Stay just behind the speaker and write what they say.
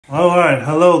Alright,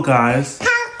 hello guys.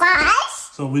 Hi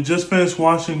guys. So we just finished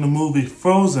watching the movie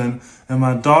Frozen and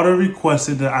my daughter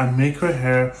requested that I make her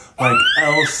hair like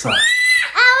Elsa.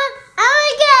 I want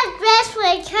to get dressed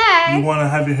with her. You want to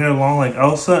have your hair long like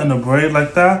Elsa and a braid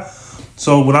like that?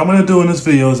 So what I'm going to do in this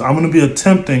video is I'm going to be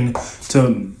attempting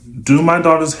to do my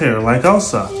daughter's hair like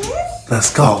Elsa.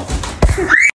 Let's go.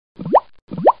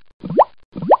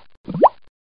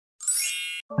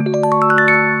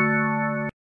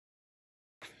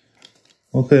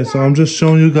 Okay, so I'm just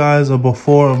showing you guys a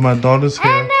before of my daughter's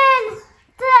hair. And then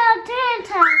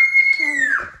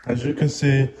As you can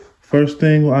see, first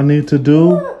thing I need to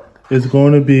do is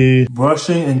going to be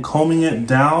brushing and combing it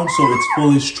down so it's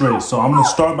fully straight. So I'm going to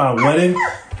start by wetting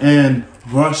and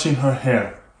brushing her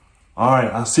hair. All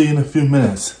right, I'll see you in a few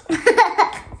minutes.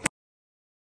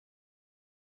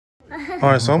 All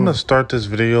right, so I'm going to start this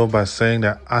video by saying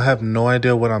that I have no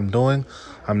idea what I'm doing.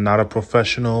 I'm not a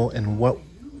professional in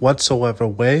whatsoever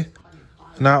way.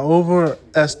 And I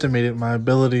overestimated my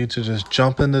ability to just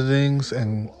jump into things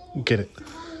and get it.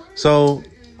 So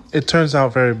it turns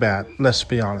out very bad, let's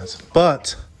be honest.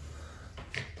 But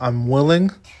I'm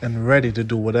willing and ready to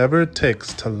do whatever it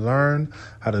takes to learn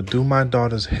how to do my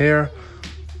daughter's hair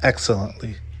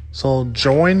excellently. So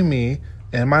join me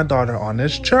and my daughter on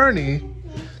this journey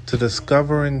to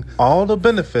discovering all the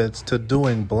benefits to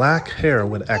doing black hair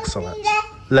with excellence.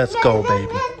 Let's go,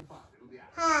 baby.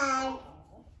 Hi.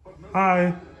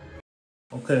 Hi.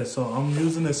 Okay, so I'm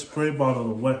using this spray bottle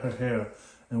to wet her hair.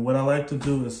 And what I like to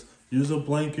do is use a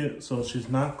blanket so she's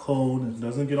not cold and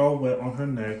doesn't get all wet on her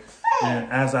neck. And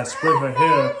as I spray her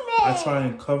hair, I try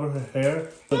and cover her hair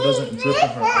so it doesn't drip in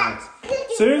her eyes.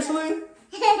 Seriously?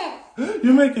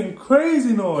 You're making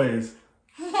crazy noise.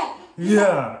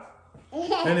 Yeah.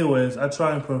 Anyways, I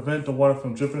try and prevent the water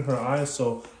from dripping in her eyes,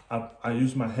 so I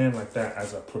use my hand like that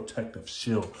as a protective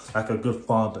shield, like a good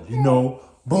father. You know,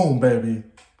 boom, baby.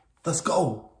 Let's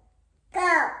go.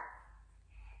 Go.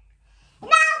 Now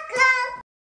go.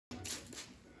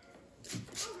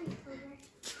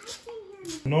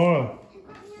 Nora,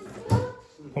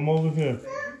 come over here.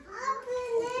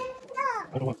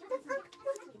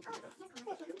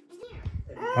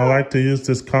 I like to use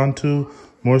this Contour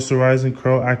Moisturizing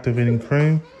Curl Activating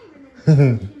Cream.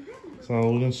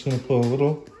 So we're just going to put a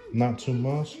little, not too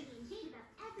much.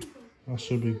 That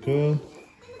should be good.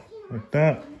 Like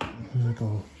that. Here we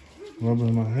go. Rub it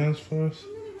in my hands first.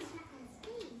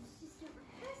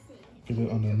 Get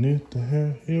it underneath the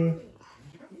hair here.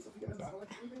 Like that.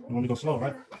 You want me to go slow,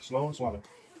 right? Slow and suave.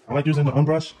 I like using the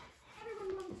unbrush.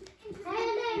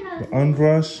 The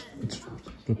unbrush, it's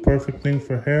the perfect thing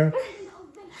for hair.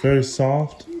 Very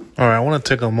soft. All right, I want to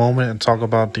take a moment and talk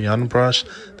about the unbrush.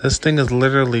 This thing is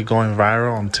literally going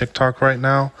viral on TikTok right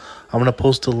now. I'm going to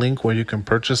post a link where you can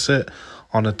purchase it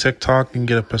on the TikTok. You can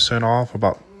get 1% off,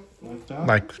 about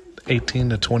like 18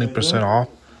 to 20% off.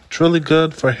 It's really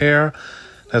good for hair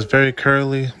that's very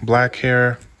curly, black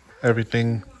hair,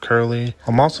 everything curly.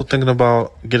 I'm also thinking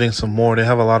about getting some more. They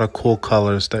have a lot of cool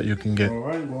colors that you can get. All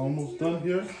right, we're almost done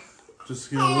here.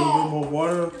 Just get a little bit more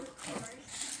water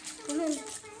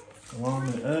along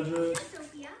the edges.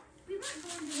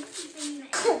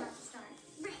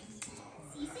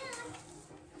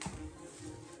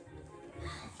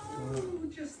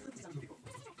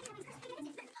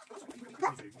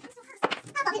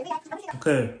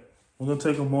 Okay, we're gonna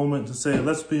take a moment to say,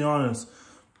 let's be honest.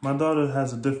 My daughter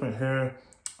has a different hair.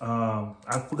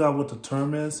 I forgot what the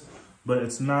term is, but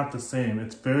it's not the same.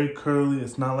 It's very curly.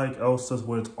 It's not like Elsa's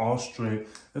where it's all straight.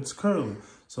 It's curly.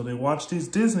 So they watch these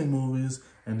Disney movies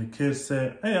and the kids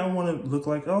say, hey, I want to look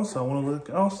like Elsa. I want to look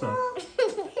like Elsa.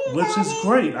 Which is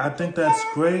great. I think that's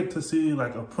great to see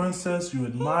like a princess you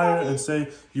admire and say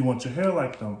you want your hair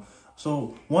like them.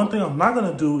 So one thing I'm not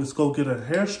going to do is go get a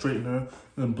hair straightener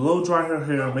and blow dry her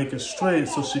hair and make it straight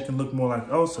so she can look more like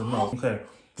Elsa. No. Okay.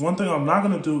 One thing I'm not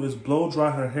going to do is blow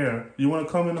dry her hair. You want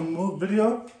to come in the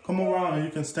video? Come around and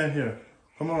you can stand here.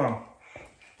 Come around.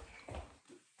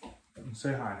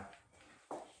 Say hi.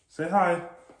 Say hi.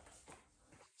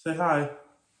 Say hi.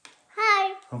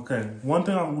 Hi. Okay. One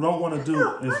thing I don't want to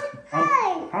do is...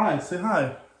 Hi. Say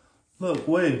hi. Look,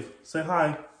 wave. Say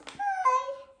hi.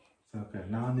 Okay,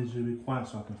 now I need you to be quiet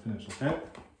so I can finish, okay?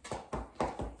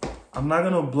 I'm not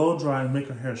going to blow dry and make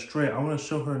her hair straight. I want to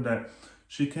show her that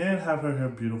she can have her hair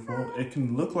beautiful. It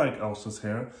can look like Elsa's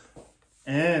hair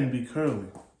and be curly.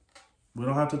 We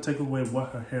don't have to take away what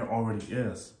her hair already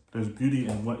is. There's beauty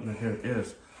in what your hair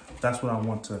is. That's what I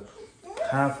want to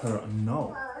have her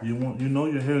know. You know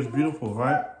your hair is beautiful,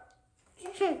 right?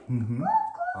 Mm-hmm.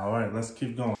 All right, let's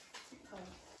keep going.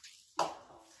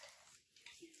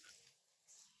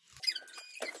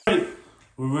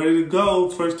 We're ready to go.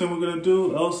 First thing we're gonna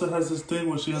do, Elsa has this thing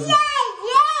where she has a...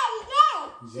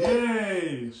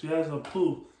 Yay! She has a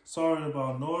poof. Sorry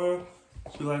about Nora.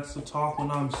 She likes to talk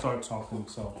when I start talking,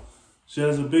 so she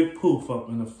has a big poof up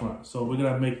in the front. So we're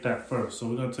gonna make that first. So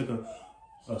we're gonna take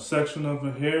a section of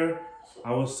her hair.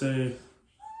 I would say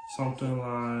something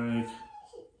like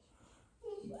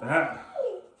that.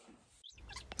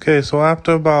 Okay, so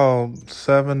after about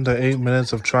 7 to 8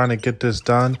 minutes of trying to get this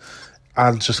done, I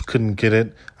just couldn't get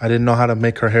it. I didn't know how to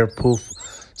make her hair poof.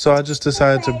 So I just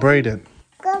decided to braid it.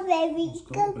 Go, baby.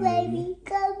 Go, baby.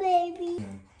 Go, baby.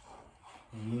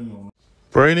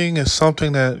 Braiding is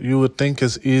something that you would think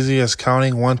is easy as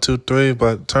counting 1, 2, 3,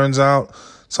 but turns out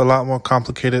it's a lot more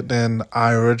complicated than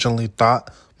I originally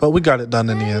thought. But we got it done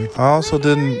in the end. I also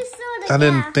didn't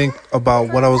think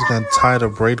about what I was going to tie the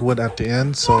braid with at the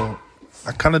end, so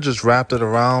I kind of just wrapped it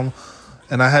around.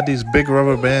 And I had these big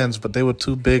rubber bands, but they were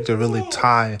too big to really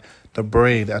tie the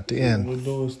braid at the end. What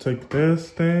we'll do is take this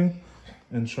thing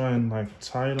and try and like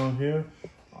tie it on here.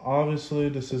 Obviously,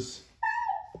 it's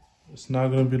not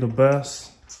going to be the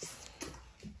best.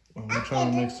 But we're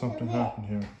trying to make something happen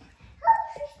here.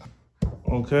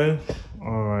 Okay?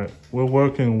 All right. We're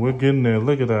working. We're getting there.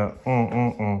 Look at that.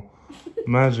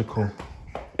 Magical.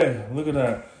 Okay, look at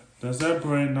that. That's that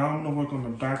braid. Now I'm going to work on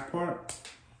the back part.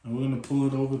 And we're going to pull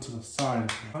it over to the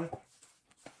side. There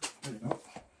you go.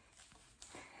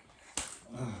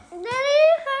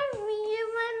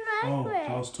 Oh,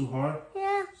 that was too hard?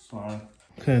 Yeah. Sorry.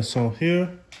 Okay, so here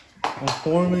I'm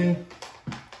forming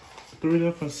 3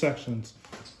 different sections.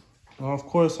 Now, of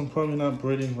course, I'm probably not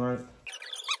braiding right.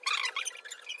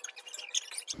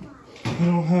 I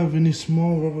don't have any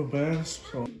small rubber bands,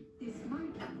 so.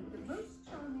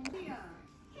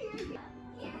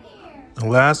 And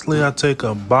lastly, I take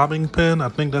a bobbing pin, I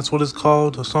think that's what it's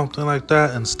called, or something like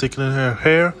that, and stick it in her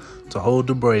hair to hold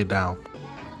the braid down.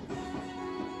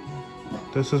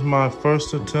 This is my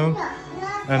first attempt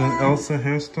at an Elsa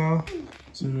hairstyle.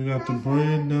 So we got the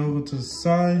braid over to the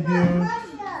side here.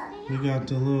 We got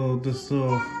this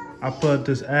little, I put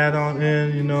this add-on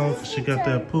in, you know, cause she got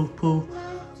that poof poof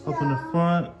up in the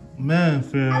front. Man,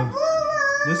 Phil,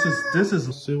 this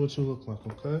is, see what you look like,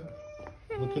 okay?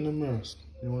 Look in the mirror.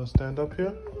 You wanna stand up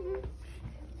here?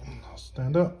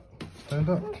 Stand up, stand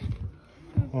up.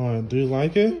 All right, do you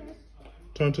like it?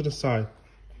 Turn to the side.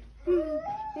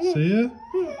 See it?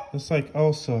 It's like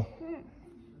Elsa.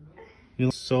 You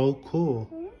look so cool.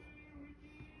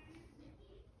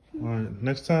 All right,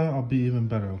 next time I'll be even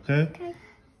better, okay? Okay.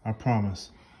 I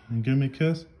promise. And give me a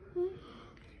kiss.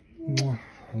 I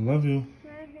love you.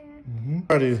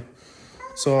 Alrighty.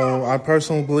 So I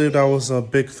personally believe that was a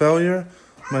big failure.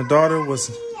 My daughter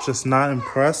was just not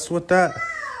impressed with that.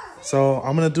 So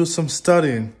I'm gonna do some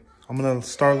studying. I'm gonna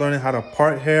start learning how to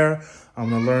part hair. I'm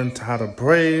gonna learn how to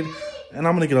braid, and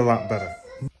I'm gonna get a lot better.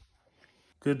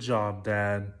 Good job,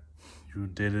 Dad. You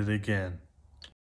did it again.